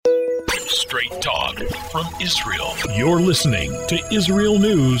Straight talk from Israel. You're listening to Israel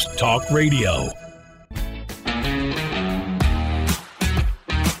News Talk Radio.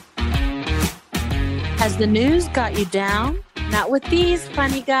 Has the news got you down? Not with these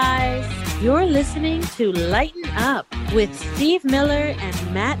funny guys. You're listening to Lighten Up with Steve Miller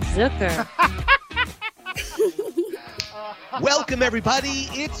and Matt Zucker. Welcome, everybody.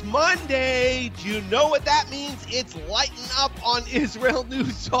 It's Monday. Do you know what that means? It's Lighten Up on Israel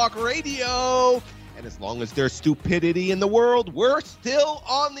News Talk Radio. And as long as there's stupidity in the world, we're still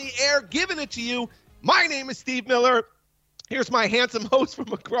on the air giving it to you. My name is Steve Miller. Here's my handsome host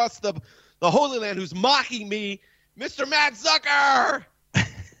from across the Holy Land who's mocking me, Mr. Matt Zucker.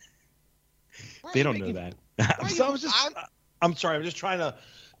 They don't know that. I'm sorry. I'm just trying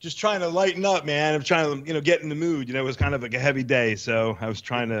to lighten up, man. I'm trying to, get in the mood. It was kind of like a heavy day, so I was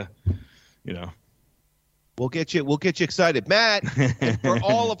trying to, We'll get you excited, Matt. And for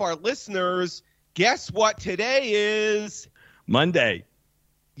all of our listeners, guess what today is? Monday.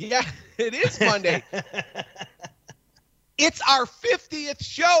 Yeah, it is Monday. It's our 50th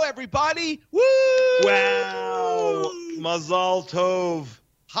show, everybody. Woo! Wow. Mazal Tov.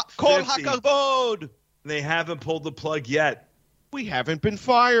 Kol hakavod. They haven't pulled the plug yet. We haven't been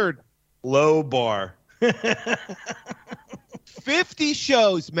fired. Low bar. 50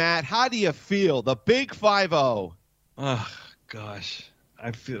 shows, Matt. How do you feel? The big 5-0. Oh, gosh.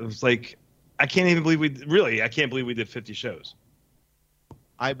 I feel it's like I can't believe we did 50 shows.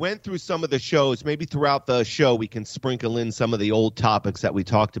 I went through some of the shows. Maybe throughout the show we can sprinkle in some of the old topics that we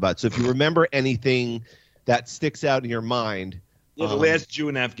talked about. So if you remember anything that sticks out in your mind. Yeah, the last Jew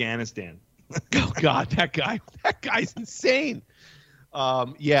in Afghanistan. Oh, God, that guy's insane.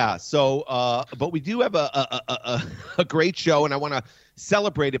 Yeah. So, but we do have a great show, and I want to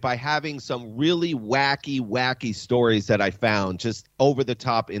celebrate it by having some really wacky stories that I found, just over the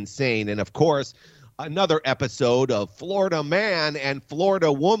top insane. And of course, another episode of Florida Man and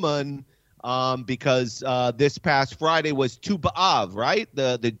Florida Woman, because this past Friday was Tu B'Av, right?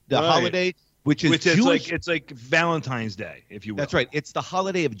 The right. Holiday. Which is Jewish. It's like Valentine's Day, if you will. That's right. It's the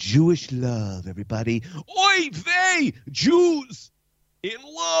holiday of Jewish love, everybody. Oy vey, Jews in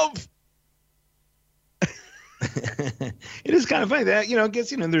love. It is kind of funny that, I guess,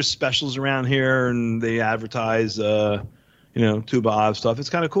 there's specials around here and they advertise, Tu B'Av stuff.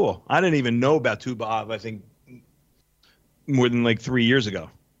 It's kind of cool. I didn't even know about Tu B'Av, I think, more than like 3 years ago.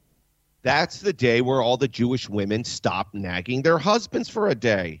 That's the day where all the Jewish women stop nagging their husbands for a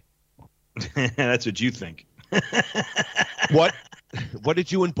day. That's what you think. What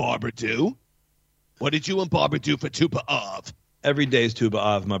did you and Barbara do? What did you and Barbara do for Tu B'Av? Every day is Tu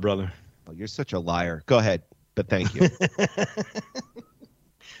B'Av, my brother. Oh, you're such a liar. Go ahead, but thank you.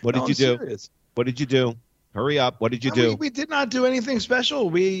 What did you do? Serious. What did you do? Hurry up. What did you do? We did not do anything special.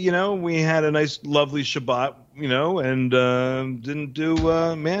 We had a nice, lovely Shabbat, and didn't do,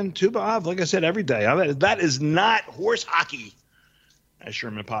 Tu B'Av, like I said, every day. That is not horse hockey, as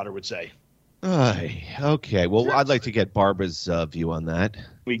Sherman Potter would say. Okay. Well, I'd like to get Barbara's view on that.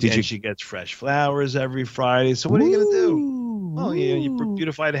 She gets fresh flowers every Friday. So what are you going to do? Oh, yeah, you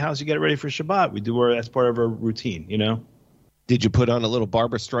beautify the house. You get it ready for Shabbat. We do that's part of our routine, Did you put on a little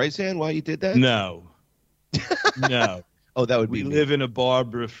Barbara Streisand while you did that? No. No. Oh, that would be We live in a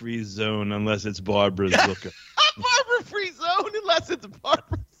Barbara-free zone unless it's Barbara's Zucker. Barbara-free zone unless it's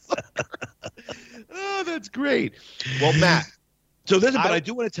Barbara Zucker. Oh, that's great. Well, Matt. So listen, but I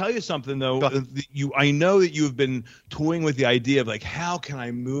do want to tell you something, though. I know that you've been toying with the idea of, like, how can I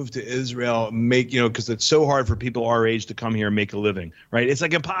move to Israel and make, because it's so hard for people our age to come here and make a living, right? It's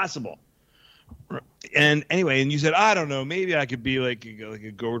like impossible. And anyway, and you said, I don't know, maybe I could be like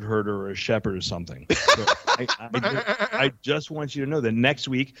a goat herder or a shepherd or something. So I just want you to know that next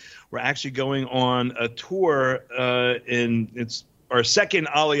week we're actually going on a tour it's our second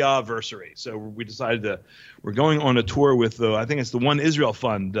Aliyah anniversary. So we decided we're going on a tour with I think it's the One Israel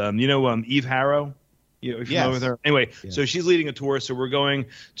Fund. Eve Harrow? If you know with her. Anyway, So she's leading a tour. So we're going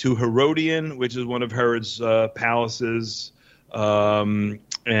to Herodian, which is one of Herod's palaces, or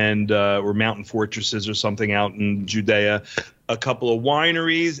mountain fortresses or something out in Judea, a couple of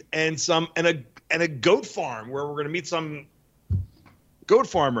wineries, and a goat farm where we're going to meet some goat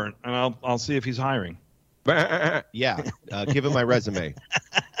farmer, and I'll see if he's hiring. Yeah, give him my resume.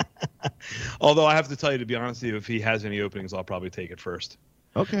 Although I have to tell you, to be honest with you, if he has any openings, I'll probably take it first.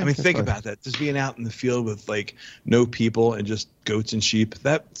 Okay. I mean, think about that. Just being out in the field with like no people and just goats and sheep.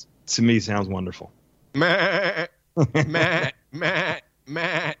 That to me sounds wonderful. Matt. Can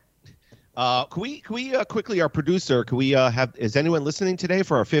we quickly, our producer, can we is anyone listening today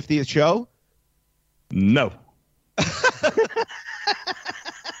for our 50th show? No.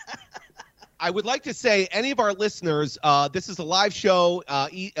 I would like to say, any of our listeners, this is a live show,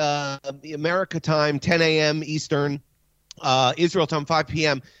 America time, 10 a.m. Eastern, Israel time, 5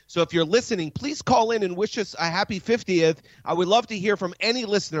 p.m. So if you're listening, please call in and wish us a happy 50th. I would love to hear from any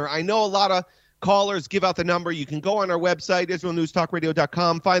listener. I know a lot of callers give out the number. You can go on our website,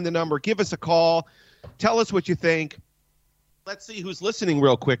 IsraelNewsTalkRadio.com, find the number, give us a call, tell us what you think. Let's see who's listening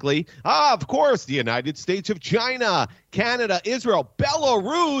real quickly. Of course, the United States of China, Canada, Israel,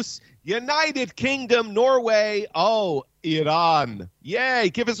 Belarus, United Kingdom, Norway, Iran.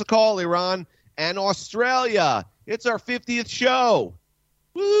 Yay, give us a call, Iran. And Australia. It's our 50th show.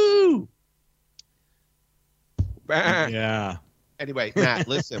 Woo! Yeah. Anyway, Matt,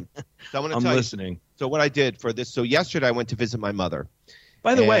 listen. So I'm going to I'm tell listening. you. So what I did for this. So yesterday I went to visit my mother.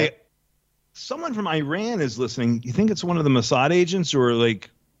 By the way, someone from Iran is listening. You think it's one of the Mossad agents or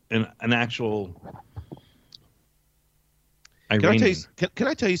like an actual Iranian? Can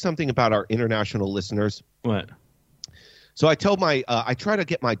I tell you something about our international listeners? What? So I told I try to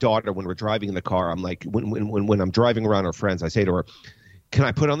get my daughter when we're driving in the car. I'm like, when I'm driving around our friends, I say to her, can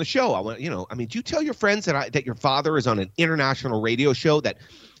I put on the show? I want, do you tell your friends that your father is on an international radio show that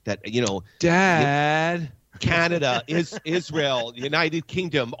Dad, Canada, Israel, United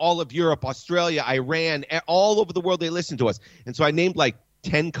Kingdom, all of Europe, Australia, Iran, all over the world, they listen to us. And so I named like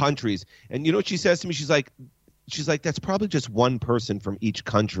 10 countries. And you know what she says to me? She's like, that's probably just one person from each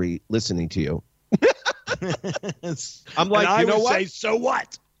country listening to you. I'm like, I would say, so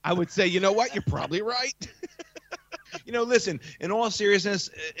what? I would say, you know what? You're probably right. Listen, in all seriousness,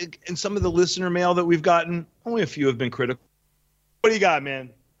 in some of the listener mail that we've gotten, only a few have been critical. What do you got, man?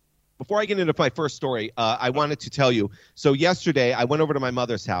 Before I get into my first story, I wanted to tell you. So yesterday, I went over to my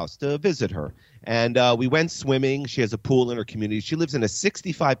mother's house to visit her, and we went swimming. She has a pool in her community. She lives in a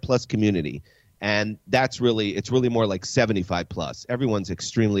 65-plus community, and it's really more like 75-plus. Everyone's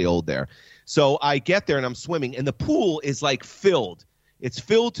extremely old there. So I get there, and I'm swimming, and the pool is like filled. It's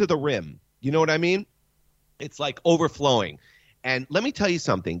filled to the rim. You know what I mean? It's like overflowing. And let me tell you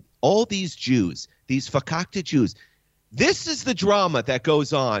something. All these Jews, these fakakta Jews, this is the drama that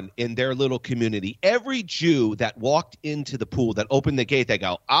goes on in their little community. Every Jew that walked into the pool, that opened the gate, they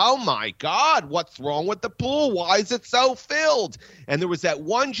go, oh, my God, what's wrong with the pool? Why is it so filled? And there was that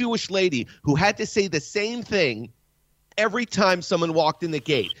one Jewish lady who had to say the same thing every time someone walked in the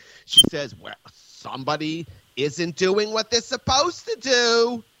gate. She says, well, somebody isn't doing what they're supposed to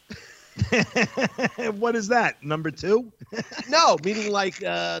do. What is that? Number 2? No, meaning like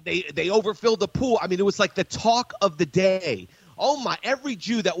they overfilled the pool. I mean, it was like the talk of the day. Oh my! Every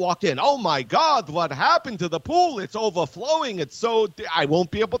Jew that walked in, oh my God, what happened to the pool? It's overflowing. I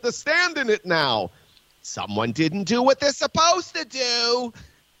won't be able to stand in it now. Someone didn't do what they're supposed to do.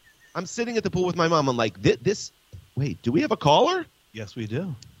 I'm sitting at the pool with my mom. I'm like, wait, do we have a caller? Yes, we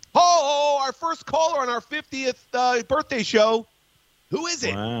do. Oh, our first caller on our 50th birthday show. Who is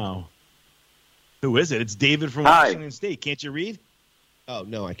it? Wow. Who is it? It's David from Washington State. Can't you read? Oh,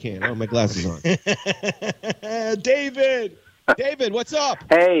 no, I can't. I have my glasses on. David, what's up?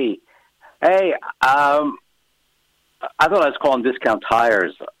 Hey. I thought I was calling Discount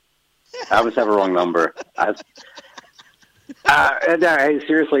Tires. I must have a wrong number. Hey,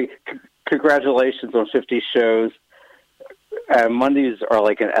 seriously, congratulations on 50 shows. Mondays are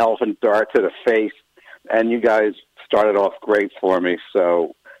like an elephant dart to the face, and you guys started off great for me.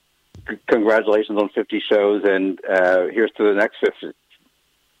 So congratulations on 50 shows, and here's to the next 50.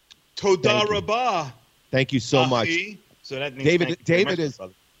 Toda Rabah. Thank you so much. So that means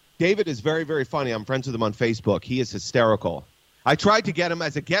David is very, very funny. I'm friends with him on Facebook. He is hysterical. I tried to get him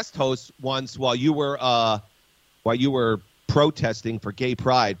as a guest host once while you were protesting for gay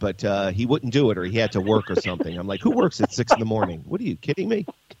pride, but he wouldn't do it, or he had to work or something. I'm like, who works at 6 a.m? What are you kidding me?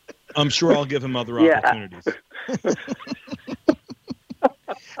 I'm sure I'll give him other opportunities.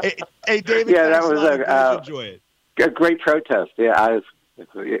 hey, David. Yeah, that was enjoy it. A great protest. Yeah,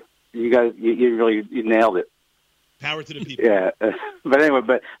 you guys, you really nailed it. Power to the people. Yeah, but anyway,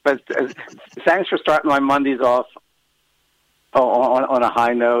 but thanks for starting my Mondays off on a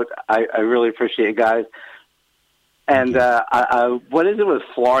high note. I really appreciate it, guys. And what is it with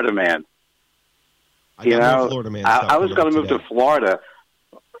Florida Man? Florida Man. I was going to move to Florida,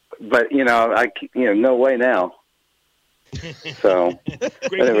 but no way now. So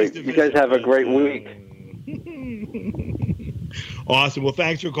anyway, you guys have a great week. Awesome. Well,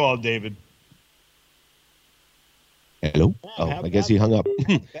 thanks for calling, David. Hello. I guess he hung up.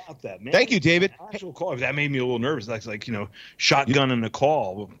 About that, man. Thank you, David. Actual call. That made me a little nervous. That's like shotgun in a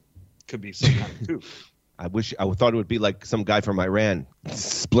call could be some kind of coup. I thought it would be like some guy from Iran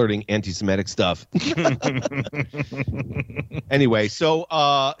splurting anti-Semitic stuff. Anyway, so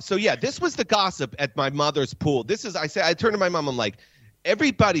yeah, this was the gossip at my mother's pool. I turned to my mom. I'm like,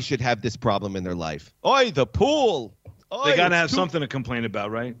 everybody should have this problem in their life. Oi, the pool. They got to have something to complain about,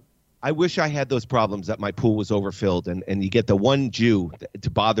 right? I wish I had those problems that my pool was overfilled, and you get the one Jew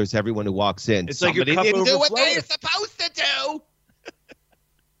that bothers everyone who walks in. It's like your cup didn't do what overflowing. they're supposed to do.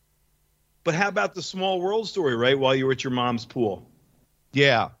 But how about the small world story, right? While you were at your mom's pool.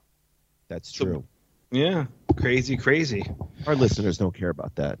 Yeah, that's true. Yeah, crazy. Our listeners don't care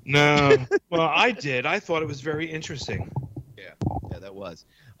about that. No. Well, I did. I thought it was very interesting. Yeah, that was.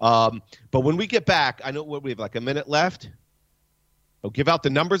 But when we get back, I know what we have, like a minute left. Oh, give out the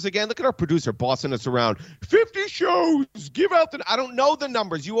numbers again. Look at our producer bossing us around. 50 shows. Give out I don't know the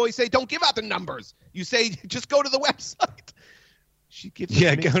numbers. You always say, don't give out the numbers. You say, just go to the website. She gives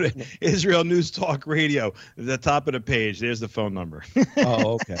go to Israel News Talk Radio. At the top of the page, there's the phone number.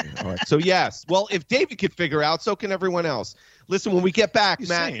 Oh, okay. All right. So, yes. Well, if David could figure out, so can everyone else. Listen, when we get back,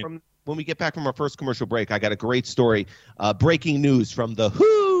 Matt, when we get back from our first commercial break, I got a great story. Breaking news from the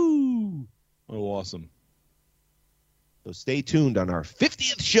WHO. Oh, awesome. So stay tuned on our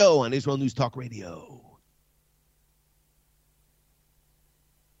 50th show on Israel News Talk Radio.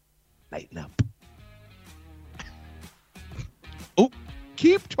 Lighten up. Oh,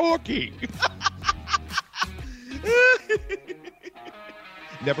 keep talking.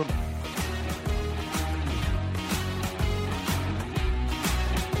 Never mind.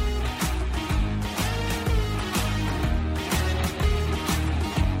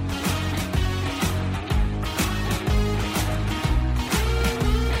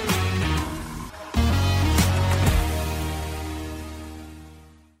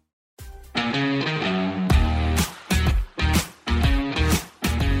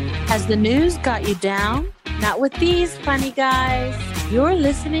 Has the news got you down? Not with these funny guys. You're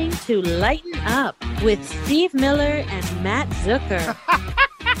listening to Lighten Up with Steve Miller and Matt Zucker.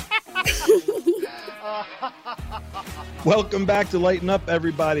 Welcome back to Lighten Up,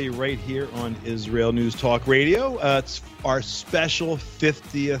 everybody, right here on Israel News Talk Radio. It's our special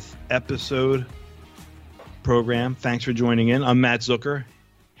 50th episode program. Thanks for joining in. I'm Matt Zucker,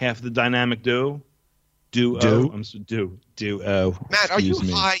 half of the dynamic duo. Duo. Matt, are you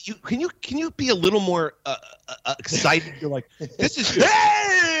high? Can you be a little more excited? You're like, this is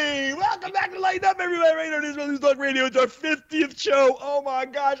hey, welcome back to Lighten Up, everybody, right on Israel News Talk Radio. It's our 50th show. Oh my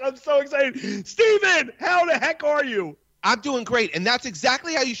gosh, I'm so excited. Steven, how the heck are you? I'm doing great, and that's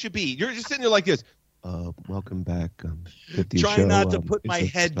exactly how you should be. You're just sitting there like this. Welcome back. 50th Trying show, not to put my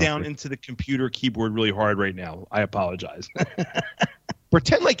head down into the computer keyboard really hard right now. I apologize.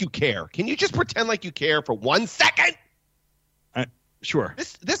 Pretend like you care. Can you just pretend like you care for 1 second? Sure.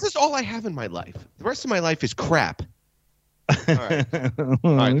 This is all I have in my life. The rest of my life is crap. All right.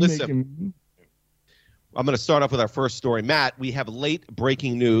 All right, listen. I'm going to start off with our first story. Matt, we have late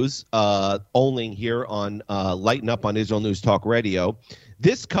breaking news only here on Lighten Up on Israel News Talk Radio.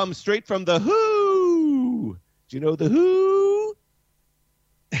 This comes straight from the WHO. Do you know the WHO?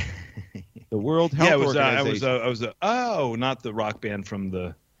 The World Health Organization. Not the rock band from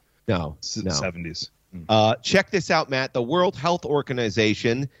the 70s. Check this out, Matt. The World Health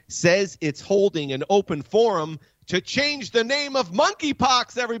Organization says it's holding an open forum to change the name of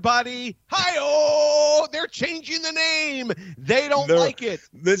monkeypox, everybody. Hi-oh! They're changing the name. They don't like it.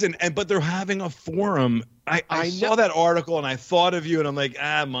 Listen, but they're having a forum. I saw that article and I thought of you and I'm like,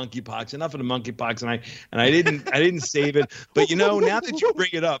 monkeypox. Enough of the monkeypox. And I didn't save it. But now that you bring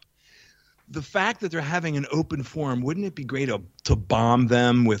it up, the fact that they're having an open forum, wouldn't it be great to bomb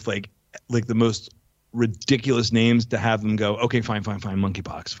them with like the most ridiculous names, to have them go, okay, fine,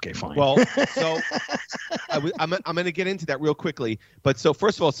 monkeypox. Okay, fine. Well, so I'm going to get into that real quickly. But so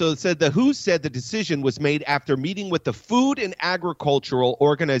first of all, so it said the WHO said the decision was made after meeting with the Food and Agricultural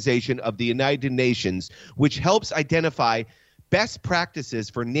Organization of the United Nations, which helps identify best practices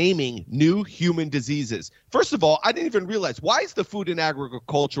for naming new human diseases. First of all, I didn't even realize, why is the Food and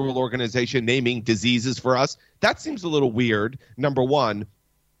Agricultural Organization naming diseases for us? That seems a little weird, number one.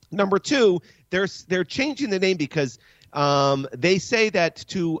 Number two, they're changing the name because they say that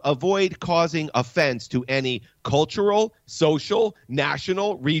to avoid causing offense to any cultural, social,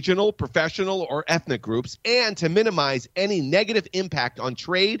 national, regional, professional, or ethnic groups, and to minimize any negative impact on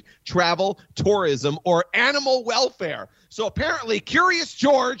trade, travel, tourism, or animal welfare. So apparently Curious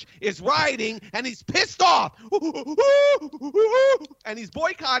George is riding and he's pissed off and he's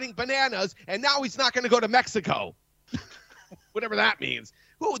boycotting bananas, and now he's not going to go to Mexico. whatever that means.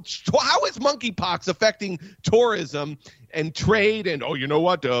 How is monkeypox affecting tourism and trade? And, oh, you know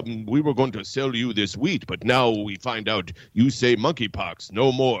what? We were going to sell you this wheat, but now we find out you say monkeypox.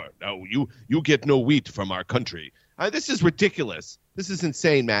 No more. Now you get no wheat from our country. This is ridiculous. This is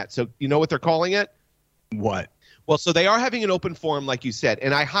insane, Matt. So you know what they're calling it? What? Well, so they are having an open forum, like you said,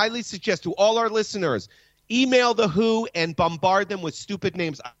 and I highly suggest to all our listeners, email the WHO and bombard them with stupid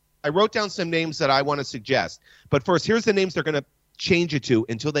names. I wrote down some names that I want to suggest. But first, here's the names they're going to change it to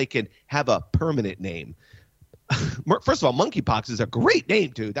until they can have a permanent name. First of all, monkeypox is a great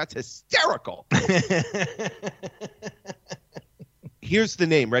name, dude. That's hysterical. Here's the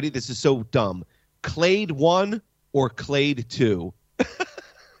name. Ready? This is so dumb. Clade 1 or Clade 2?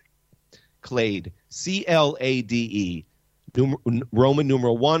 Clade. C-L-A-D-E. Roman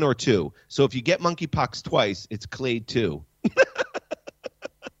numeral 1 or 2. So if you get monkeypox twice, it's Clade 2.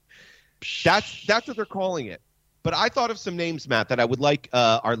 That's what they're calling it. But I thought of some names, Matt, that I would like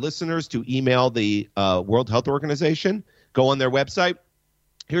our listeners to email the World Health Organization. Go on their website.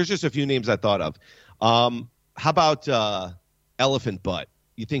 Here's just a few names I thought of. How about elephant butt?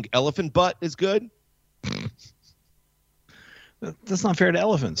 You think elephant butt is good? That's not fair to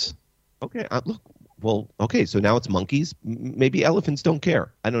elephants. Okay. Look. Well, okay. So now it's monkeys. Maybe elephants don't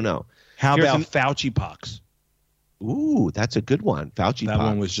care. I don't know. How about Fauci pox? Ooh, that's a good one. Fauci That pox.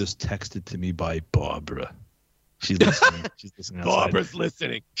 one was just texted to me by Barbara. She's listening. She's listening outside. Barbara's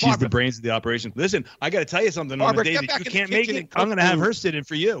listening. She's the brains of the operation. Listen, I got to tell you something. Barbara, on the day get back that you in the can't make kitchen it, and I'm going to cook have food. her sit in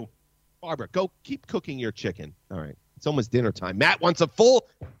for you. Barbara, go keep cooking your chicken. All right. It's almost dinner time. Matt wants a full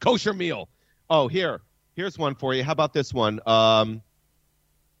kosher meal. Oh, here's one for you. How about this one?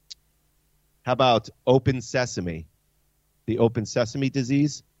 How about open sesame? The open sesame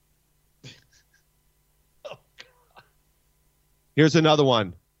disease? Oh, God. Here's another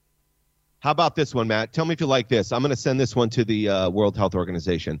one. How about this one, Matt? Tell me if you like this. I'm going to send this one to the World Health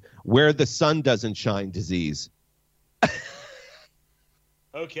Organization. Where the sun doesn't shine disease.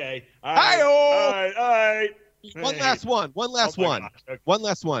 Okay. All right. One last one. Okay. One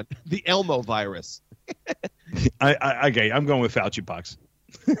last one. The Elmo virus. Okay, I'm going with Fauci pox.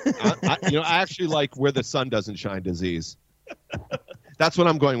 I actually like where the sun doesn't shine disease. That's what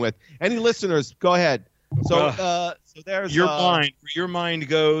I'm going with. Any listeners, go ahead. So there's your mind. Where your mind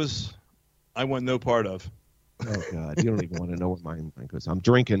goes, I want no part of. Oh, God. You don't even want to know where my mind goes. I'm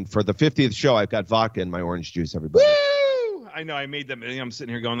drinking. For the 50th show, I've got vodka in my orange juice, everybody. Woo! I know. I made them. I'm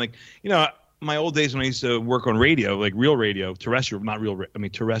sitting here going like, my old days when I used to work on radio, like real radio, terrestrial, not real.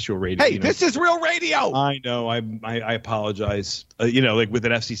 Terrestrial radio. Hey, this is real radio. I know. I apologize. Like with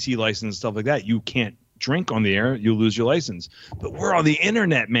an FCC license and stuff like that, you can't drink on the air. You'll lose your license. But we're on the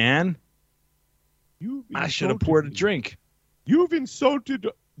internet, man. I should have poured a drink. You've insulted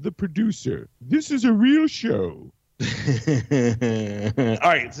the producer. This is a real show. All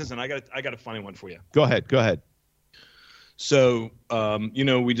right, listen. I got a funny one for you. Go ahead. So,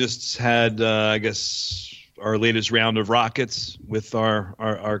 we just had, I guess, our latest round of rockets with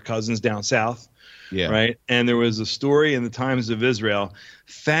our cousins down south. Yeah. Right. And there was a story in the Times of Israel,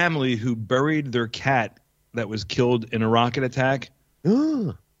 family who buried their cat that was killed in a rocket attack.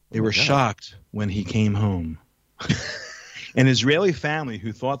 They were shocked when he came home. An Israeli family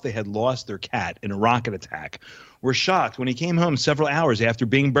who thought they had lost their cat in a rocket attack were shocked when he came home several hours after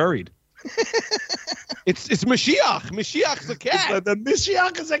being buried. It's Mashiach. Mashiach's a cat. The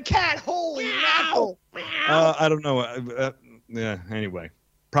Mashiach is a cat. Holy mackerel. I don't know. Yeah. Anyway,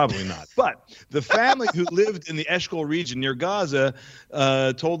 probably not. But the family who lived in the Eshkol region near Gaza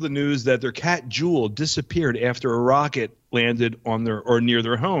told the news that their cat Jewel disappeared after a rocket landed on near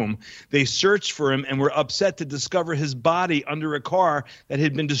their home. They searched for him and were upset to discover his body under a car that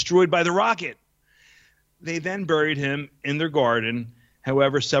had been destroyed by the rocket. They then buried him in their garden.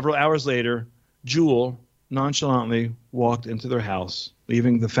 However, several hours later, Jewel nonchalantly walked into their house,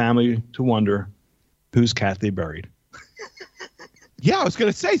 leaving the family to wonder whose cat they buried. Yeah, I was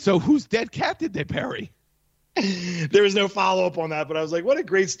going to say, so whose dead cat did they bury? There was no follow-up on that, but I was like, what a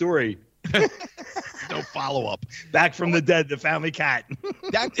great story. No follow-up. Back from the dead, the family cat.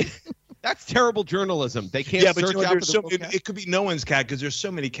 That's terrible journalism. They can't search out for the cat. It could be no one's cat because there's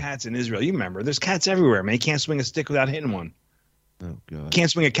so many cats in Israel. You remember, there's cats everywhere, man. You can't swing a stick without hitting one. Oh, God. Can't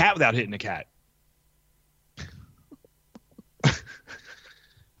swing a cat without hitting a cat.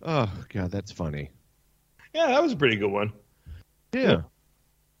 Oh, God, that's funny. Yeah, that was a pretty good one. Yeah.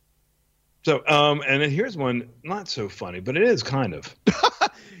 So, and then here's one not so funny, but it is kind of.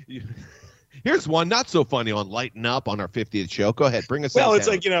 Here's one not so funny on Lighten Up on our 50th show. Go ahead, bring us. Well, it's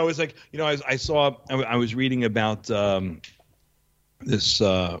like I was reading about this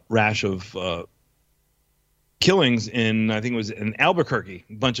rash of killings in, I think it was in Albuquerque.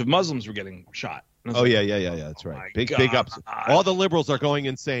 A bunch of Muslims were getting shot. Oh, yeah. That's right. Big ups. All the liberals are going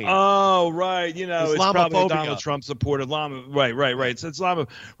insane. Oh, right. You know, it's probably Donald Trump supported Right. It's Islam.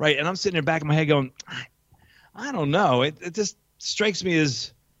 Right. And I'm sitting in the back of my head going, I don't know. It just strikes me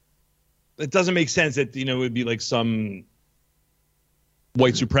as it doesn't make sense that, you know, it would be like some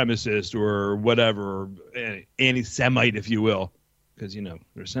white supremacist or whatever, anti-Semite, if you will, because, you know,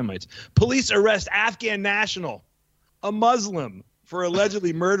 they're Semites. Police arrest Afghan national, a Muslim, for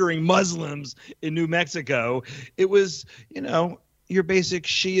allegedly murdering Muslims in New Mexico. It was, you know, your basic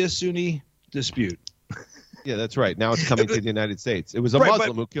Shia-Sunni dispute. Yeah, that's right. Now it's coming to the United States. It was a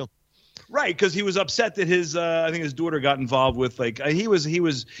Muslim who killed. Right, because he was upset that his, I think his daughter got involved with, like, he was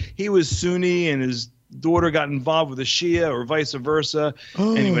Sunni and his daughter got involved with a Shia or vice versa.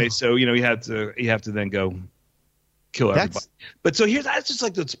 Oh. Anyway, so, you know, you have to then go kill everybody. But so I just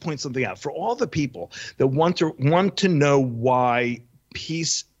like to point something out for all the people that want to know why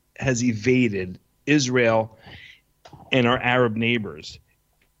peace has evaded Israel and our Arab neighbors.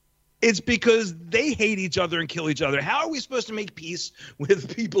 It's because they hate each other and kill each other. How are we supposed to make peace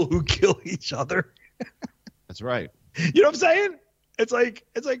with people who kill each other? That's right. You know what I'm saying? It's like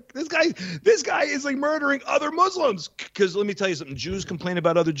this guy is like murdering other Muslims. Because let me tell you something: Jews complain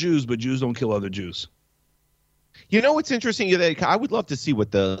about other Jews, but Jews don't kill other Jews. You know what's interesting? I would love to see what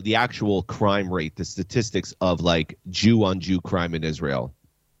the actual crime rate, the statistics of like Jew on Jew crime in Israel.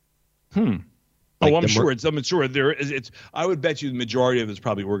 Like I'm sure there is. I would bet you the majority of it is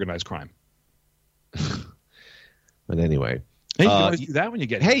probably organized crime. But anyway, hey, you can always do that when you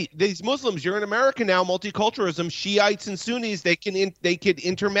get here. Hey, these Muslims, you're in America now. Multiculturalism, Shiites and Sunnis, they can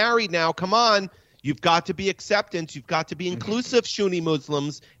intermarry now. Come on, you've got to be acceptant. You've got to be inclusive. Sunni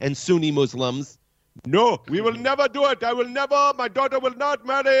Muslims and Sunni Muslims. No, we will never do it. I will never. My daughter will not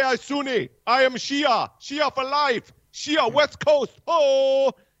marry a Sunni. I am Shia. Shia for life. Shia West Coast.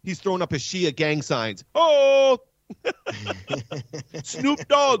 Oh. He's throwing up his Shia gang signs. Oh, Snoop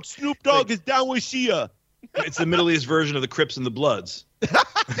Dogg is down with Shia. It's the Middle East version of the Crips and the Bloods.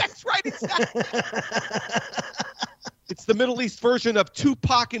 That's right. Exactly. It's the Middle East version of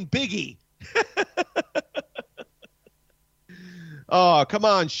Tupac and Biggie. Oh, come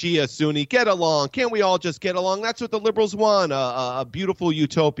on, Shia, Sunni. Get along. Can't we all just get along? That's what the liberals want, a beautiful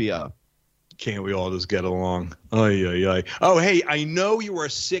utopia. Can't we all just get along? Ay. Oh, hey, I know you are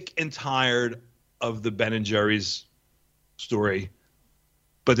sick and tired of the Ben & Jerry's story,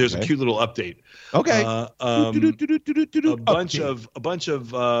 but there's a cute little update. Okay. A bunch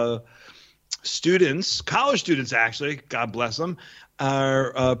of students, college students actually, God bless them,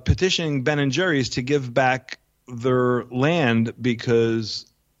 are petitioning Ben & Jerry's to give back their land because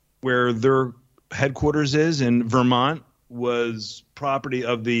where their headquarters is in Vermont was property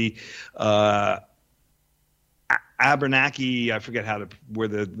of the Abenaki, I forget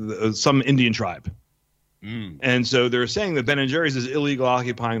some Indian tribe. And so they're saying that Ben & Jerry's is illegal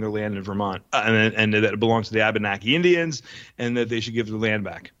occupying their land in Vermont and that it belongs to the Abenaki Indians and that they should give their land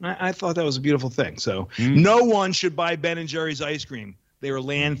back. I thought that was a beautiful thing. So no one should buy Ben & Jerry's ice cream. They are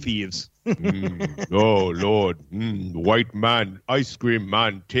land thieves. Oh, Lord. White man, ice cream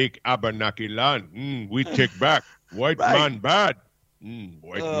man, take Abenaki land. We take back. White man bad.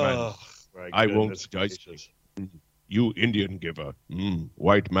 White man. I won't ice cream. You Indian giver.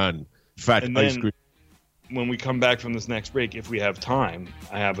 White man, fat ice cream. When we come back from this next break, if we have time,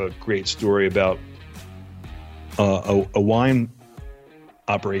 I have a great story about a wine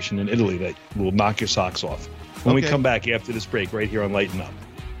operation in Italy that will knock your socks off. When we come back after this break, right here on Lighten Up.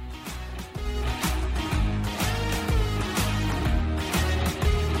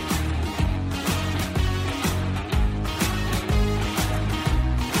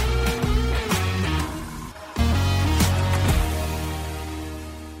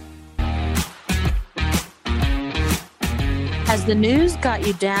 Has the news got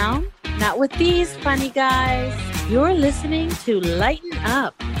you down? Not with these funny guys. You're listening to Lighten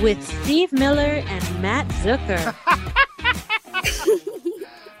Up with Steve Miller and Matt Zucker.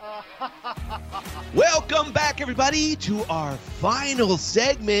 Welcome back, everybody, to our final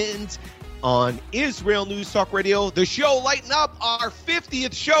segment on Israel News Talk Radio. The show Lighten Up, our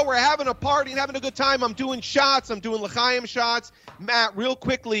 50th show. We're having a party and having a good time. I'm doing shots. I'm doing L'chaim shots. Matt, real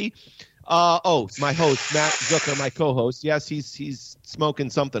quickly. It's my host, Matt Zucker, my co-host. Yes, he's smoking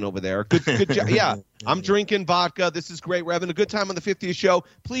something over there. Good job. Yeah, I'm drinking vodka. This is great. We're having a good time on the 50th show.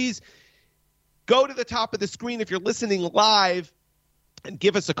 Please go to the top of the screen if you're listening live and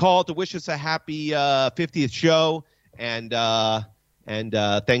give us a call to wish us a happy 50th show. And And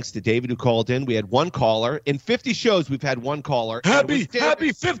thanks to David who called in. We had one caller. In 50 shows, we've had one caller. Happy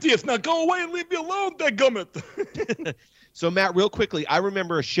 50th. Now go away and leave me alone, dadgummit. So, Matt, real quickly, I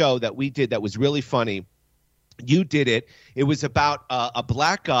remember a show that we did that was really funny. You did it. It was about a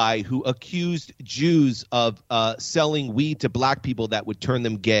black guy who accused Jews of selling weed to black people that would turn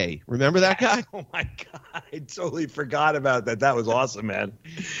them gay. Remember that guy? Oh, my God. I totally forgot about that. That was awesome, man.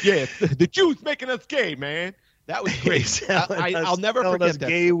 Yeah, the Jews making us gay, man. That was great. I'll never forget that.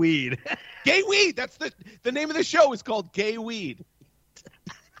 Gay weed. Gay weed. That's the name of the show is called Gay Weed.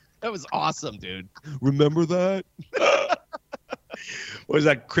 That was awesome, dude. Remember that? What was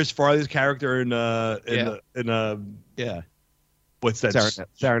that? Chris Farley's character in what's that?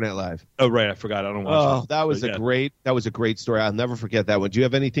 Saturday Night Live. Oh, right. I forgot. I don't watch it. That was a great story. I'll never forget that one. Do you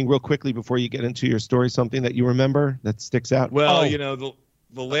have anything real quickly before you get into your story? Something that you remember that sticks out? Well,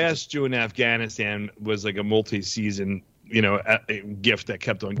 the last Jew in Afghanistan was like a multi-season, a gift that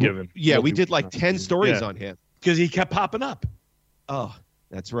kept on giving. Yeah, we did like 10 stories on him because he kept popping up. Oh,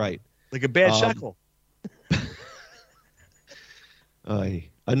 that's right. Like a bad shekel.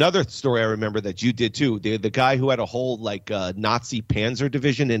 Another story I remember that you did too. The guy who had a whole Nazi Panzer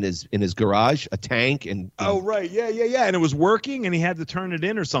division in his garage, a tank, and right, yeah, and it was working, and he had to turn it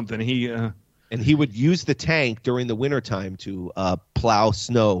in or something. And he would use the tank during the wintertime to plow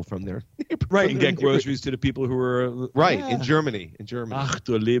snow from their neighborhood. Right, and get groceries to the people who were in Germany. Ach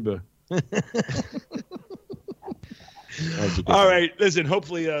du Liebe. All right, listen.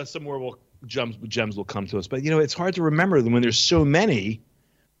 Hopefully, some more gems will come to us. But it's hard to remember them when there's so many.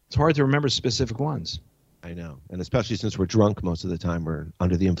 It's hard to remember specific ones. I know, and especially since we're drunk most of the time, we're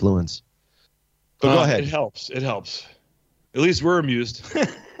under the influence. But go ahead. It helps. At least we're amused.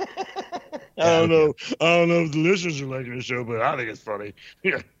 I don't know if the listeners are liking the show, but I think it's funny.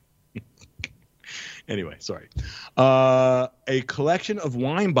 Yeah. Anyway, sorry. A collection of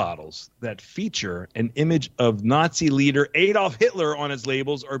wine bottles that feature an image of Nazi leader Adolf Hitler on its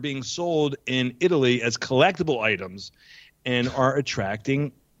labels are being sold in Italy as collectible items and are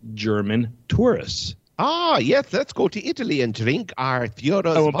attracting German tourists. Yes, let's go to Italy and drink our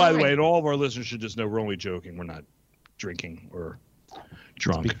Theodore's wine. By the way, and all of our listeners should just know we're only joking. We're not drinking or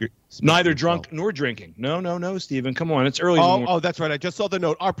drunk. Neither drunk nor drinking. No, Stephen. Come on. It's early. Oh, that's right. I just saw the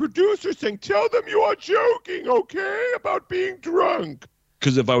note. Our producer's saying, tell them you are joking, okay, about being drunk.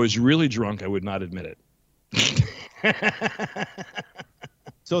 Because if I was really drunk, I would not admit it.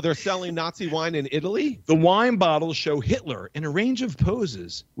 So they're selling Nazi wine in Italy? The wine bottles show Hitler in a range of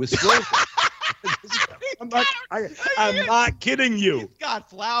poses with slogans. I'm not kidding you. He's got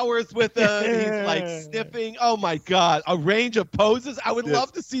flowers with him. He's sniffing. Oh, my God. A range of poses? I would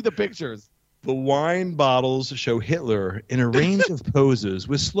love to see the pictures. The wine bottles show Hitler in a range of poses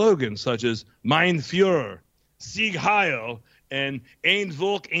with slogans such as Mein Führer, Sieg Heil, and Ein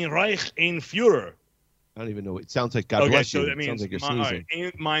Volk, ein Reich, ein Führer. I don't even know. It sounds like God bless you. So that means sounds like you're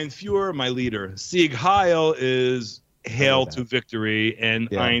sneezing. Mein Führer, my leader. Sieg Heil is hail to victory, and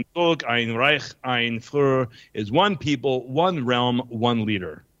Ein Volk, ein Reich, ein Führer is one people, one realm, one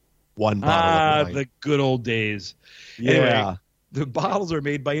leader. One bottle of wine. The good old days. Yeah. Anyway, the bottles are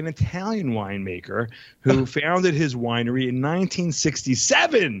made by an Italian winemaker who founded his winery in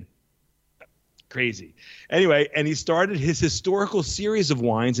 1967. Crazy. Anyway, and he started his historical series of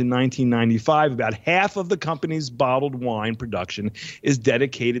wines in 1995. About half of the company's bottled wine production is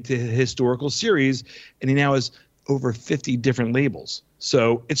dedicated to the historical series, and he now has over 50 different labels.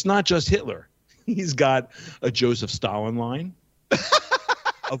 So it's not just Hitler. He's got a Joseph Stalin line,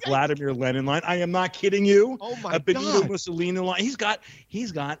 a Vladimir Lenin line. I am not kidding you. Oh my God. Benito Mussolini line. He's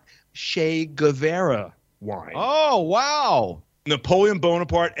got Che Guevara wine. Oh, wow. Napoleon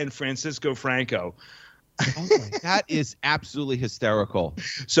Bonaparte and Francisco Franco. That is absolutely hysterical.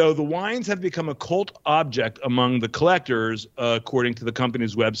 So the wines have become a cult object among the collectors, according to the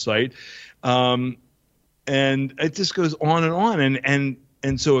company's website. And it just goes on and on.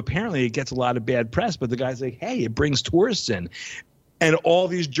 And so apparently it gets a lot of bad press, but the guy's like, hey, it brings tourists in. And all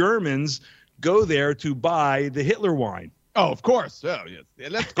these Germans go there to buy the Hitler wine. Oh, of course. Oh, yes.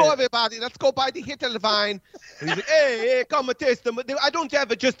 Let's go, everybody. Let's go buy the Hitler wine. And he's like, hey, come and taste them. I don't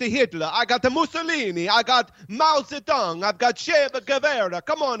have just the Hitler. I got the Mussolini. I got Mao Zedong. I've got Che Guevara.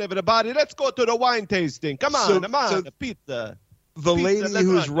 Come on, everybody. Let's go to the wine tasting. Come on, the pizza. The lady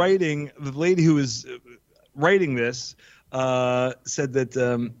who is writing this said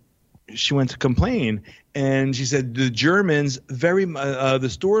that she went to complain, and she said the Germans the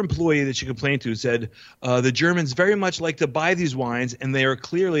store employee that she complained to said the Germans very much like to buy these wines, and they are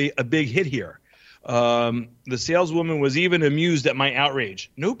clearly a big hit here. The saleswoman was even amused at my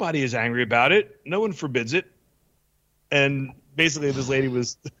outrage. Nobody is angry about it. No one forbids it. And basically this lady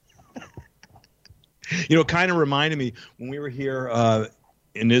was, kind of reminded me when we were here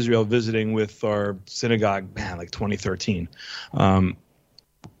in Israel visiting with our synagogue, like 2013.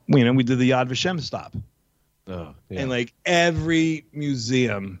 We did the Yad Vashem stop. Oh, yeah. And like every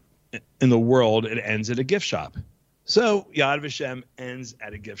museum in the world, it ends at a gift shop. So Yad Vashem ends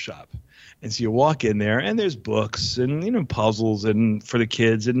at a gift shop. And so you walk in there and there's books and, puzzles and for the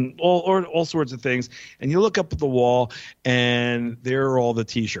kids and all sorts of things. And you look up at the wall and there are all the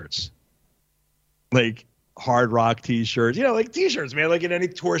T-shirts, like hard rock T-shirts, like T-shirts, man, like in any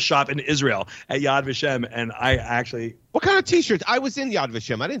tourist shop in Israel at Yad Vashem. And I actually. What kind of T-shirts? I was in Yad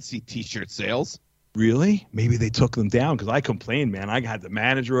Vashem. I didn't see T-shirt sales. Really? Maybe they took them down because I complained, man. I had the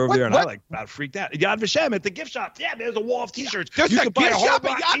manager over there and I about freaked out. Yad Vashem at the gift shop. Yeah, there's a wall of T-shirts. There's a gift shop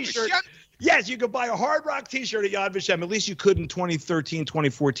at Yad Vashem? Yes, you could buy a Hard Rock T-shirt at Yad Vashem. At least you could in 2013,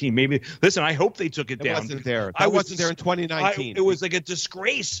 2014. Maybe. Listen, I hope they took it down. Wasn't there. I wasn't there in 2019. It was like a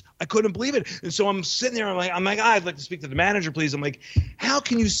disgrace. I couldn't believe it. And so I'm sitting there. I'm like, I'd like to speak to the manager, please. I'm like, how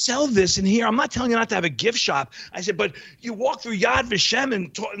can you sell this in here? I'm not telling you not to have a gift shop. I said, but you walk through Yad Vashem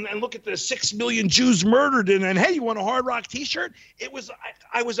and look at the 6 million Jews murdered, and hey, you want a Hard Rock T-shirt?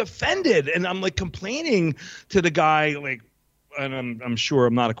 I was offended, and I'm like complaining to the guy, like. And I'm sure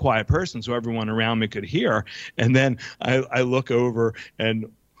I'm not a quiet person, so everyone around me could hear. And then I look over,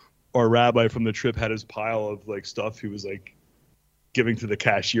 and our rabbi from the trip had his pile of like stuff he was like giving to the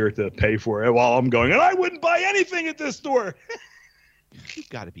cashier to pay for it while I'm going, and I wouldn't buy anything at this store. You've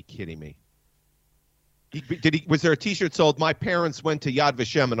got to be kidding me. Was there a T-shirt sold? My parents went to Yad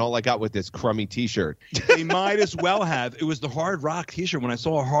Vashem, and all I got was this crummy T-shirt. They might as well have. It was the Hard Rock T-shirt. When I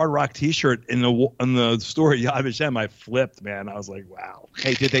saw a Hard Rock T-shirt in the store at Yad Vashem, I flipped, man. I was like, wow.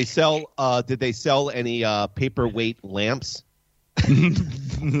 Hey, did they sell any paperweight lamps?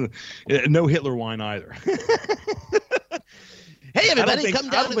 No Hitler wine either. Hey, everybody, come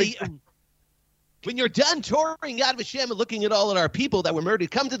down to the. When you're done touring Yad Vashem and looking at all of our people that were murdered,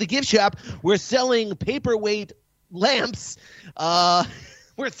 come to the gift shop. We're selling paperweight lamps.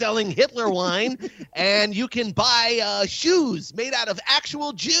 We're selling Hitler wine, and you can buy shoes made out of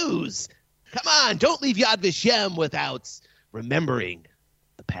actual Jews. Come on, don't leave Yad Vashem without remembering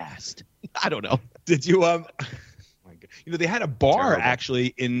the past. I don't know. Did you they had a bar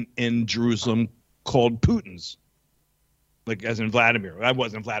actually in Jerusalem called Putin's. Like as in Vladimir. That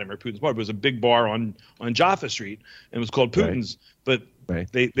wasn't Vladimir Putin's bar, but it was a big bar on Jaffa Street, and it was called Putin's. Right.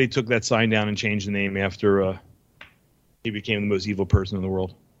 But they took that sign down and changed the name after he became the most evil person in the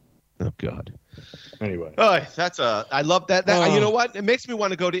world. Oh God. Anyway. I love that. You know what? It makes me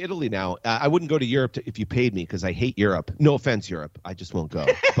want to go to Italy now. I wouldn't go to Europe if you paid me because I hate Europe. No offense, Europe. I just won't go.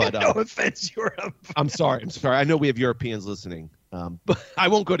 But no offense, Europe. I'm sorry. I know we have Europeans listening, but I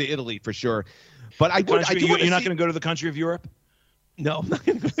won't go to Italy for sure. But you're not going to go to the country of Europe? No, I'm not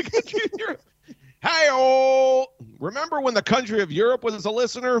going to go to the country of Europe. Hey-oh! Remember when the country of Europe was a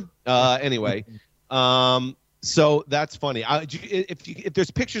listener? Anyway, so that's funny. If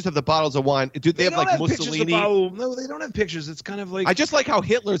there's pictures of the bottles of wine, do they have like Mussolini? No, they don't have pictures. It's kind of like I just like how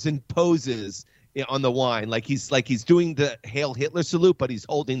Hitler's in poses on the wine, like he's doing the Hail Hitler salute, but he's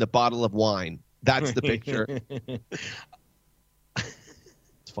holding the bottle of wine. That's the picture.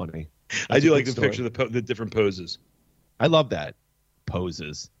 It's funny. I do like the picture of the different poses. I love that.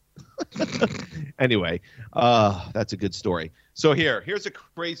 Poses. Anyway, that's a good story. So here's a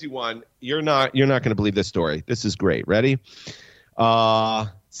crazy one. You're not going to believe this story. This is great. Ready?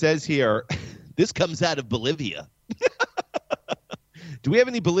 Says here, this comes out of Bolivia. Do we have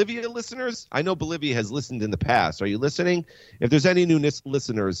any Bolivia listeners? I know Bolivia has listened in the past. Are you listening? If there's any new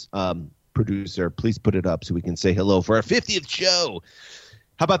listeners, producer, please put it up so we can say hello for our 50th show.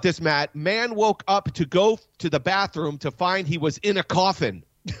 How about this, Matt? Man woke up to go to the bathroom to find he was in a coffin.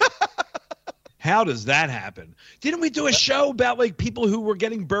 How does that happen? Didn't we do a show about like people who were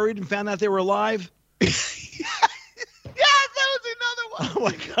getting buried and found out they were alive? Yes, that was another one. Oh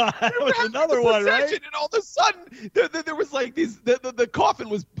my God, that was another one, right? And all of a sudden, there was like these. The coffin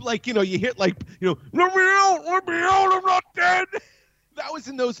was like, you hear like, let me out, I'm not dead. That was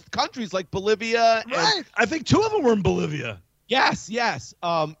in those countries like Bolivia. Right. I think 2 of them were in Bolivia. Yes.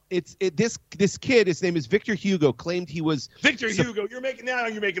 This kid, his name is Victor Hugo, claimed he was Hugo. You're making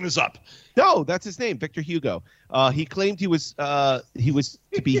this up. No, that's his name, Victor Hugo. He claimed he was to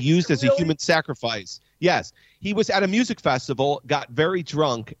be used as a human sacrifice. Yes, he was at a music festival, got very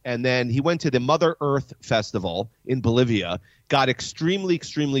drunk, and then he went to the Mother Earth Festival in Bolivia, got extremely,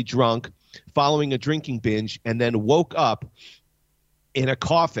 extremely drunk, following a drinking binge, and then woke up in a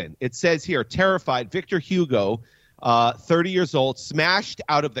coffin. It says here, terrified, Victor Hugo. 30 years old, smashed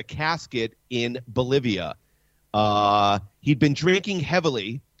out of the casket in Bolivia. He'd been drinking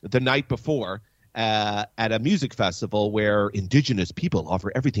heavily the night before at a music festival where indigenous people offer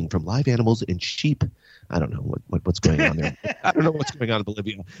everything from live animals and sheep. I don't know what's going on there. I don't know what's going on in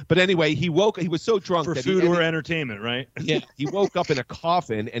Bolivia. But anyway, he was so drunk for that food or entertainment, right? Yeah, he woke up in a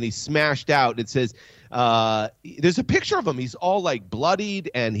coffin and he smashed out. It says there's a picture of him. He's all like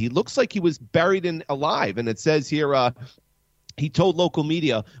bloodied and he looks like he was buried alive. And it says here he told local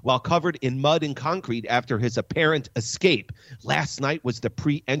media while covered in mud and concrete after his apparent escape. Last night was the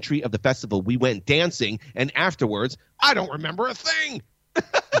pre-entry of the festival. We went dancing, and afterwards, I don't remember a thing.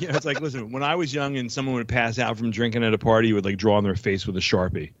 Yeah, it's like, listen, when I was young and someone would pass out from drinking at a party, you would like draw on their face with a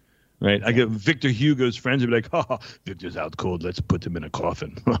Sharpie, right? I get Victor Hugo's friends would be like, "Oh, Victor's out cold. Let's put him in a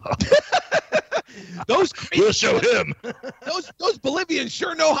coffin." We'll show him. Those Bolivians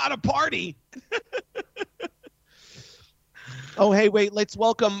sure know how to party. Oh, hey, wait, let's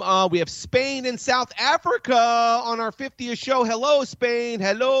welcome, we have Spain and South Africa on our 50th show. Hello, Spain.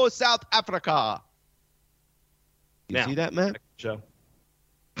 Hello, South Africa. You see that, Matt? Show.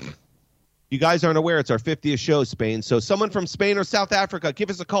 You guys aren't aware it's our 50th show, Spain. So someone from Spain or South Africa, give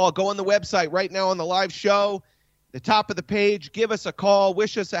us a call. Go on the website right now on the live show, the top of the page. Give us a call.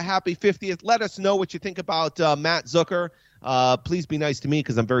 Wish us a happy 50th. Let us know what you think about Matt Zucker. Please be nice to me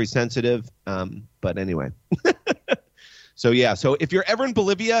because I'm very sensitive. But anyway. So if you're ever in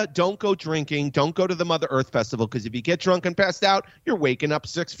Bolivia, don't go drinking. Don't go to the Mother Earth Festival because if you get drunk and passed out, you're waking up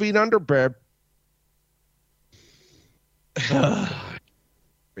 6 feet under, babe.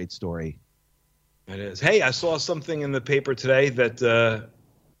 Great story. It is. Hey, I saw something in the paper today that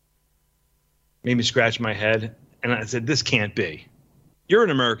made me scratch my head, and I said, this can't be. You're an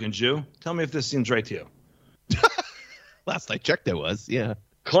American Jew. Tell me if this seems right to you. Last I checked, it was, yeah.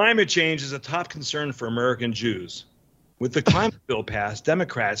 Climate change is a top concern for American Jews. With the climate bill passed,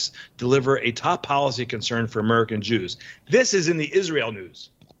 Democrats deliver a top policy concern for American Jews. This is in the Israel news.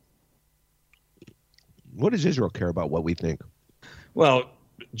 What does Israel care about what we think? Well,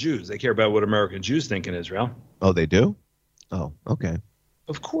 Jews, they care about what American Jews think in Israel. Oh, they do? Oh, okay.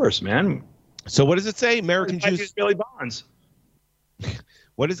 Of course, man. So what does it say? American Jews. Israeli bonds.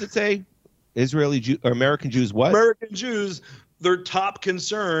 What does it say? American Jews what? American Jews, their top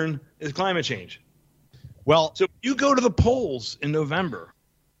concern is climate change. Well, so you go to the polls in November.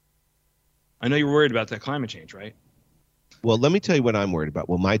 I know you're worried about that climate change, right? Well, let me tell you what I'm worried about.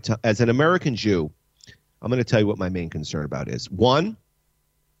 Well, as an American Jew, I'm going to tell you what my main concern about is. One,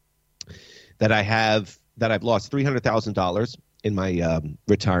 that I've lost $300,000 in my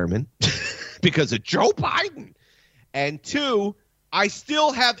retirement because of Joe Biden. And two, I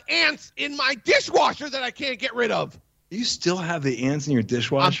still have ants in my dishwasher that I can't get rid of. You still have the ants in your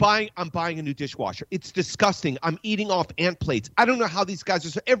dishwasher? I'm buying a new dishwasher. It's disgusting. I'm eating off ant plates. I don't know how these guys are.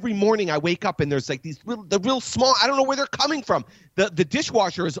 So every morning I wake up and there's like the real small. I don't know where they're coming from. The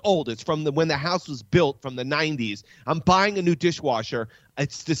dishwasher is old. It's from when the house was built from the 90s. I'm buying a new dishwasher.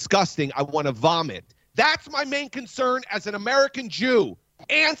 It's disgusting. I want to vomit. That's my main concern as an American Jew.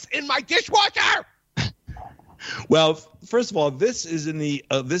 Ants in my dishwasher. Well, first of all, this is in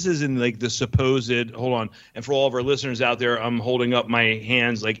like the supposed, hold on. And for all of our listeners out there, I'm holding up my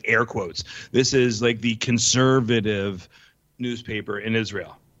hands like air quotes. This is like the conservative newspaper in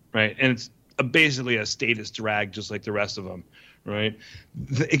Israel, right? And it's basically a statist drag just like the rest of them, right?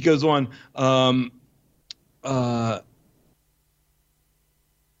 It goes on.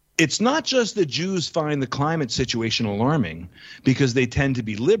 It's not just that Jews find the climate situation alarming because they tend to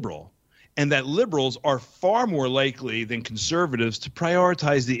be liberal, and that liberals are far more likely than conservatives to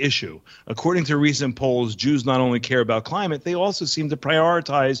prioritize the issue. According to recent polls, Jews not only care about climate, they also seem to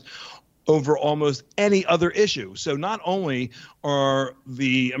prioritize over almost any other issue. So not only are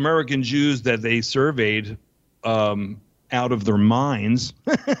the American Jews that they surveyed out of their minds,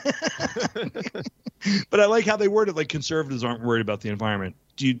 but I like how they worded like conservatives aren't worried about the environment.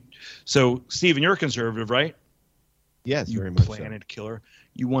 So, Stephen, you're a conservative, right? Yes, you very much so. Planet killer.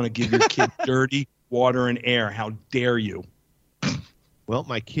 You want to give your kid dirty water and air. How dare you? Well,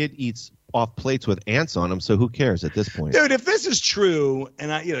 my kid eats off plates with ants on them, so who cares at this point? Dude, if this is true,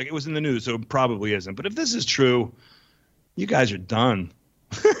 and it was in the news, so it probably isn't. But if this is true, you guys are done.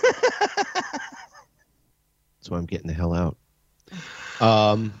 That's why I'm getting the hell out.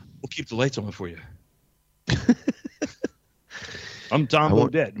 We'll keep the lights on for you. I'm Tom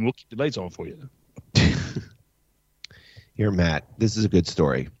Bodette, and we'll keep the lights on for you. Here, Matt, this is a good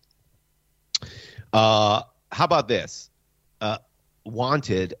story. How about this?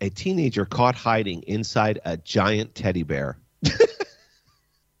 Wanted, a teenager caught hiding inside a giant teddy bear.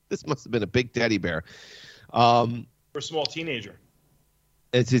 This must have been a big teddy bear. For a small teenager.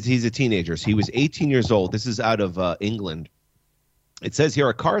 He's a teenager. So he was 18 years old. This is out of England. It says here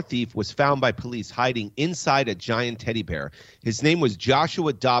a car thief was found by police hiding inside a giant teddy bear. His name was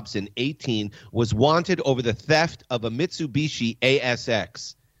Joshua Dobson, 18, was wanted over the theft of a Mitsubishi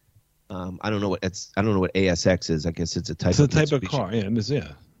ASX. I don't know what ASX is. I guess it's a type. It's a type of car. Yeah,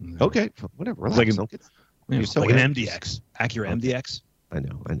 yeah. Okay, whatever. Relax. It's like an MDX, Acura MDX. I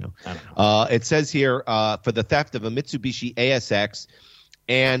know. It says here for the theft of a Mitsubishi ASX.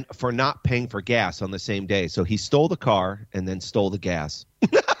 And for not paying for gas on the same day. So he stole the car and then stole the gas.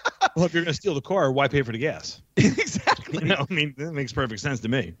 Well, if you're going to steal the car, why pay for the gas? Exactly. I mean, that makes perfect sense to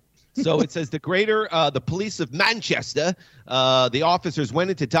me. So it says the police of Manchester, the officers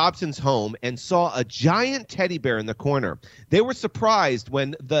went into Dobson's home and saw a giant teddy bear in the corner. They were surprised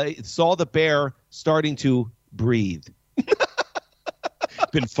when they saw the bear starting to breathe. It'd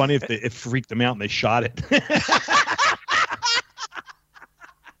been funny if it freaked them out and they shot it.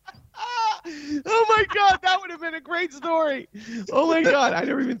 Oh my God, that would have been a great story. Oh my God, I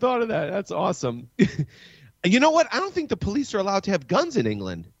never even thought of that. That's awesome. You know what? I don't think the police are allowed to have guns in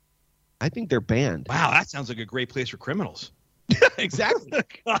England. I think they're banned. Wow, that sounds like a great place for criminals. Exactly.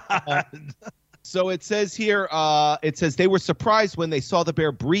 So it says here, they were surprised when they saw the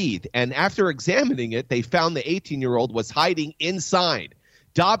bear breathe. And after examining it, they found the 18-year-old was hiding inside.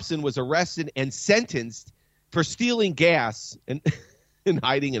 Dobson was arrested and sentenced for stealing gas and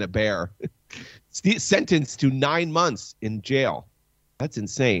hiding in a bear. Sentenced to 9 months in jail. That's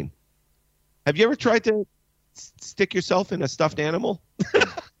insane. Have you ever tried to stick yourself in a stuffed animal?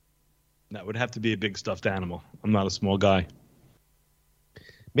 That would have to be a big stuffed animal. I'm not a small guy.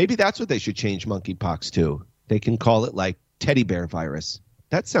 Maybe that's what they should change monkeypox to. They can call it like teddy bear virus.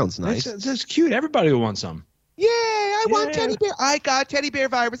 That sounds nice. That's cute. Everybody will want some. Yay, I want teddy bear. I got teddy bear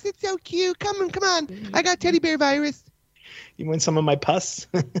virus. It's so cute. Come on. I got teddy bear virus. You want some of my pus?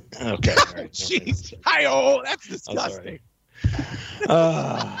 Okay. All right. Jeez. Hi-oh, that's disgusting.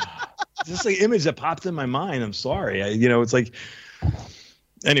 Just the image that popped in my mind. I'm sorry. It's like,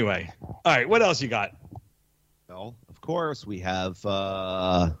 anyway. All right. What else you got? Well, of course, we have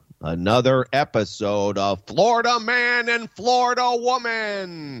another episode of Florida Man and Florida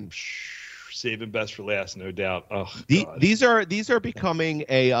Woman. Saving best for last, no doubt. Oh, these are becoming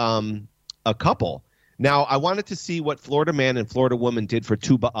a couple. Now, I wanted to see what Florida Man and Florida Woman did for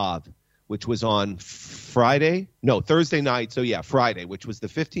Tu B'Av, which was on Thursday night. So, yeah, Friday, which was the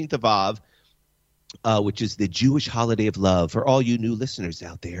 15th of Av, which is the Jewish holiday of love. For all you new listeners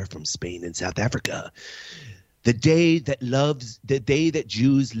out there from Spain and South Africa, the day that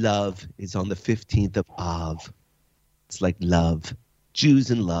Jews love is on the 15th of Av. It's like love. Jews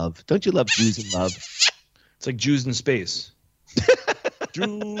in love. Don't you love Jews in love? It's like Jews in space.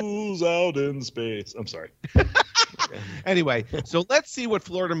 Jews out in space. I'm sorry. Anyway, so let's see what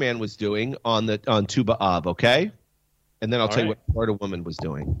Florida Man was doing on Tu B'Av, okay? And then I'll tell you what Florida Woman was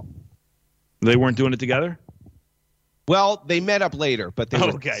doing. They weren't doing it together? Well, they met up later, but they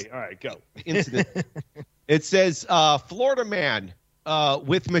were okay. All right, go. Incident. It says Florida Man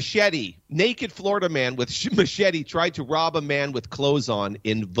with machete. Naked Florida Man with machete tried to rob a man with clothes on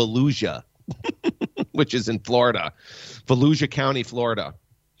in Volusia, which is in Florida. Volusia County, Florida.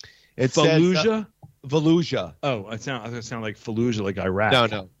 It Volusia? says Volusia. Oh, it sound like Fallujah, like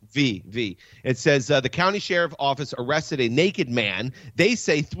Iraq. No. V. It says the county sheriff office arrested a naked man. They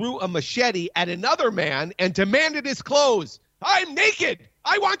say threw a machete at another man and demanded his clothes. I'm naked.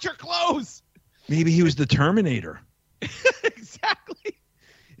 I want your clothes. Maybe he was the Terminator. Exactly.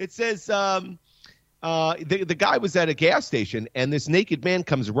 It says the guy was at a gas station and this naked man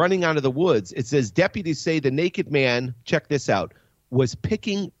comes running out of the woods. It says deputies say the naked man, check this out, was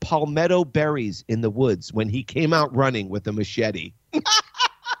picking palmetto berries in the woods when he came out running with a machete.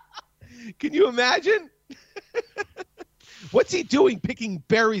 Can you imagine? What's he doing picking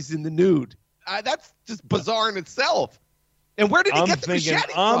berries in the nude? That's just bizarre in itself. And where did he get the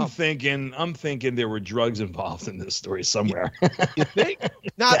machete from? I'm thinking there were drugs involved in this story somewhere. You think?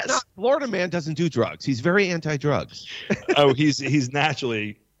 Not Florida Man doesn't do drugs. He's very anti-drugs. Oh, he's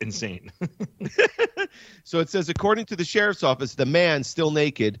naturally insane. So it says, according to the sheriff's office, the man, still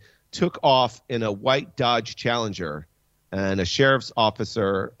naked, took off in a white Dodge Challenger, and a sheriff's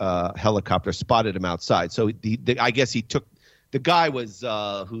officer helicopter spotted him outside. So I guess he took – the guy was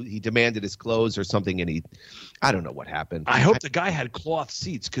who he demanded his clothes or something, and I don't know what happened. I hope the guy had cloth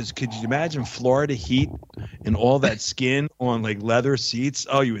seats, because could you imagine Florida heat and all that skin on like leather seats?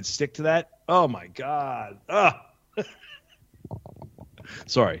 Oh, you would stick to that? Oh, my God.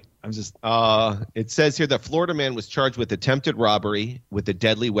 Sorry. I'm just it says here that Florida Man was charged with attempted robbery with a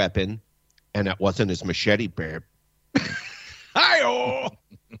deadly weapon, and it wasn't his machete, babe. Hi-oh!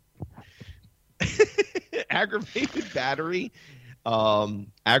 aggravated battery,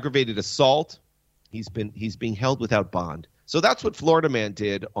 aggravated assault. He's being held without bond. So that's what Florida man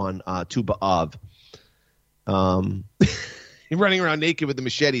did on Tu B'Av. He's running around naked with a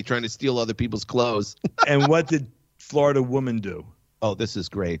machete trying to steal other people's clothes. And what did Florida woman do? Oh, this is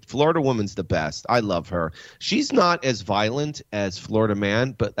great. Florida woman's the best. I love her. She's not as violent as Florida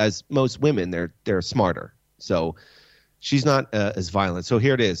man, but as most women, they're smarter. So she's not as violent. So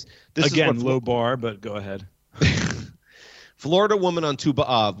here it is. This Again, is low bar, but go ahead. Florida woman on Tu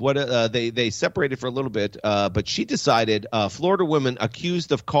B'Av. They separated for a little bit, but she decided Florida woman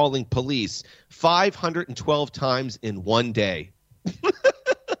accused of calling police 512 times in one day.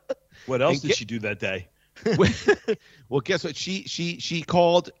 What else did she do that day? Well, guess what? She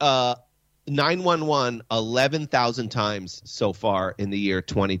called 911 11,000 times so far in the year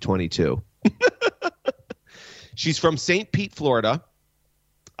 2022. She's from St. Pete, Florida.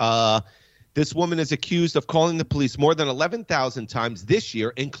 This woman is accused of calling the police more than 11,000 times this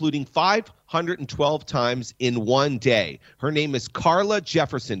year, including 512 times in one day. Her name is Carla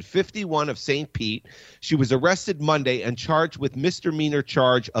Jefferson, 51, of St. Pete. She was arrested Monday and charged with misdemeanor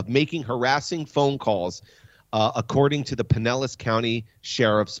charge of making harassing phone calls, according to the Pinellas County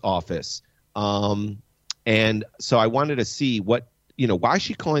Sheriff's Office. And so I wanted to see why is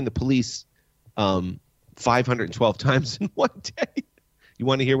she calling the police 512 times in one day? You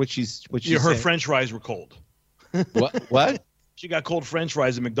want to hear what she's her saying? French fries were cold. What? She got cold French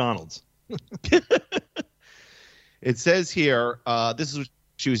fries at McDonald's. It says here, this is what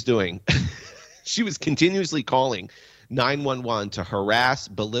she was doing. She was continuously calling 911 to harass,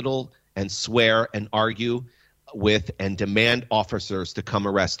 belittle, and swear and argue with and demand officers to come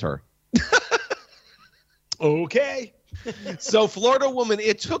arrest her. Okay. So Florida woman,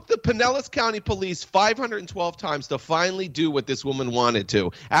 it took the Pinellas County Police 512 times to finally do what this woman wanted to.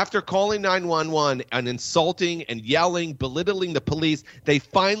 After calling 911 and insulting and yelling, belittling the police, they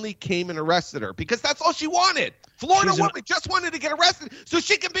finally came and arrested her because that's all she wanted. Florida woman just wanted to get arrested so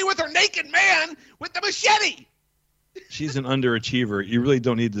she can be with her naked man with the machete. She's an underachiever. You really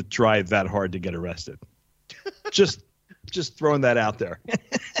don't need to try that hard to get arrested. Just throwing that out there.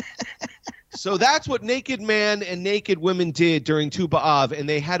 So that's what naked man and naked women did during Tu B'Av, and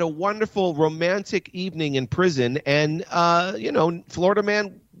they had a wonderful romantic evening in prison. And Florida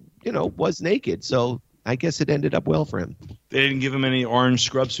man, was naked, so I guess it ended up well for him. They didn't give him any orange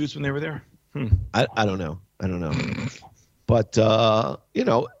scrub suits when they were there. I don't know. But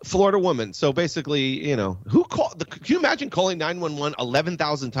Florida woman. So basically, who called? Can you imagine calling 911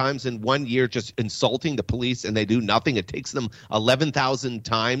 11,000 times in 1 year, just insulting the police, and they do nothing? It takes them 11,000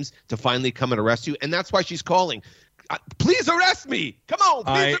 times to finally come and arrest you, and that's why she's calling. Please arrest me! Come on,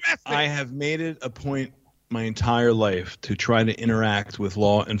 please arrest me! I have made it a point my entire life to try to interact with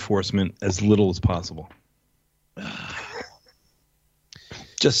law enforcement as little as possible.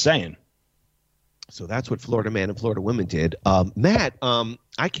 Just saying. So that's what Florida man and Florida women did. Matt,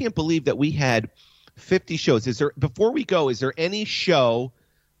 I can't believe that we had 50 shows. Before we go, is there any show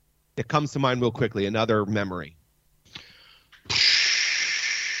that comes to mind real quickly? Another memory?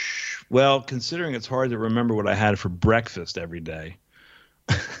 Well, considering it's hard to remember what I had for breakfast every day.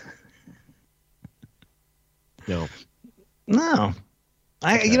 No.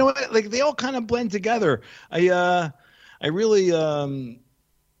 You know what? Like, they all kind of blend together. I really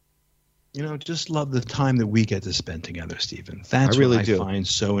just love the time that we get to spend together, Stephen. That's what I find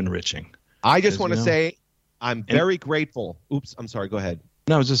so enriching. I just want to say I'm very grateful. Oops, I'm sorry. Go ahead.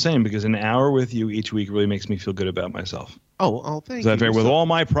 No, I was just saying, because an hour with you each week really makes me feel good about myself. Oh, thank you. With all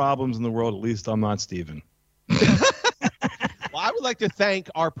my problems in the world, at least I'm not Stephen. Well, I would like to thank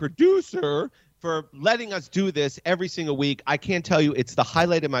our producer for letting us do this every single week. I can't tell you, it's the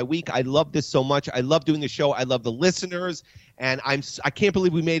highlight of my week. I love this so much. I love doing the show. I love the listeners. And I can't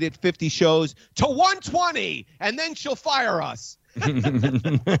believe we made it 50 shows to 120, and then she'll fire us.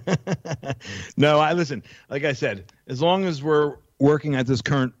 No, listen, like I said, as long as we're working at this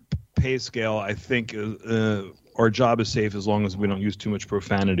current pay scale, I think our job is safe as long as we don't use too much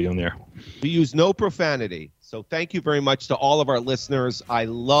profanity on there. We use no profanity. So thank you very much to all of our listeners. I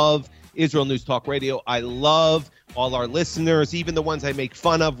love Israel News Talk Radio. I love all our listeners, even the ones I make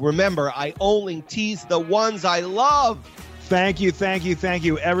fun of. Remember, I only tease the ones I love. Thank you,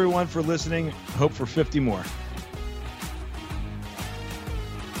 everyone, for listening. Hope for 50 more.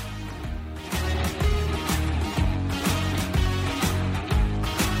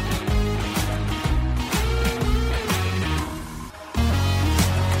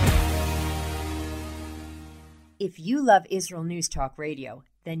 If you love Israel News Talk Radio,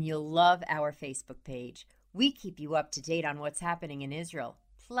 then you'll love our Facebook page. We keep you up to date on what's happening in Israel.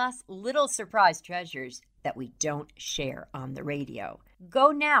 plus little surprise treasures that we don't share on the radio.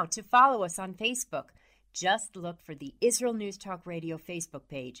 Go now to follow us on Facebook. Just look for the Israel News Talk Radio Facebook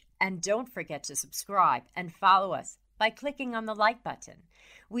page, and don't forget to subscribe and follow us by clicking on the like button.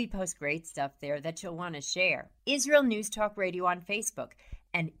 We post great stuff there that you'll want to share. Israel News Talk Radio on Facebook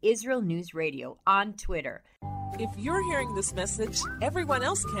and Israel News Radio on Twitter. If you're hearing this message, everyone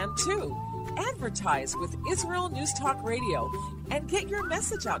else can too. Advertise with Israel News Talk Radio and get your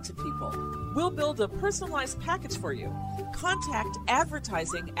message out to people. We'll build a personalized package for you. Contact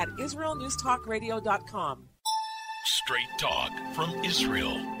advertising at israelnewstalkradio.com. Straight talk from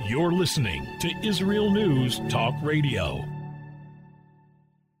Israel. You're listening to Israel News Talk Radio.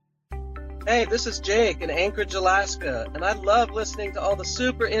 Hey, this is Jake in Anchorage, Alaska, and I love listening to all the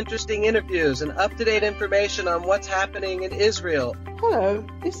super interesting interviews and up-to-date information on what's happening in Israel. Hello,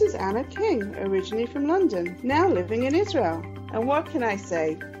 this is Anna King, originally from London, now living in Israel. And what can I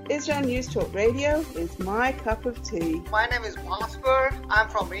say? Israel News Talk Radio is my cup of tea. My name is Bhaskar. I'm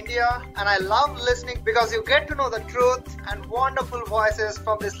from India, and I love listening because you get to know the truth and wonderful voices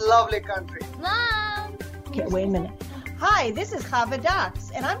from this lovely country. Mom! Okay, wait a minute. Hi, this is Chava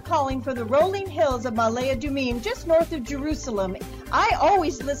Dax, and I'm calling for the rolling hills of Ma'ale Adumim, just north of Jerusalem. I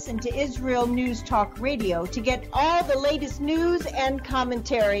always listen to Israel News Talk Radio to get all the latest news and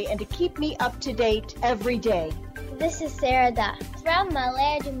commentary and to keep me up to date every day. This is Sarah Dax from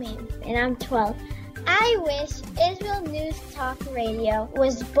Ma'ale Adumim, and I'm 12. I wish Israel News Talk Radio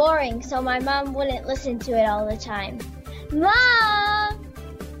was boring so my mom wouldn't listen to it all the time. Mom!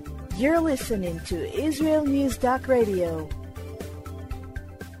 You're listening to Israel News Talk Radio.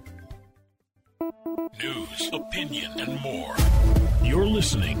 News, opinion, and more. You're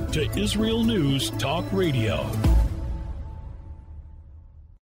listening to Israel News Talk Radio.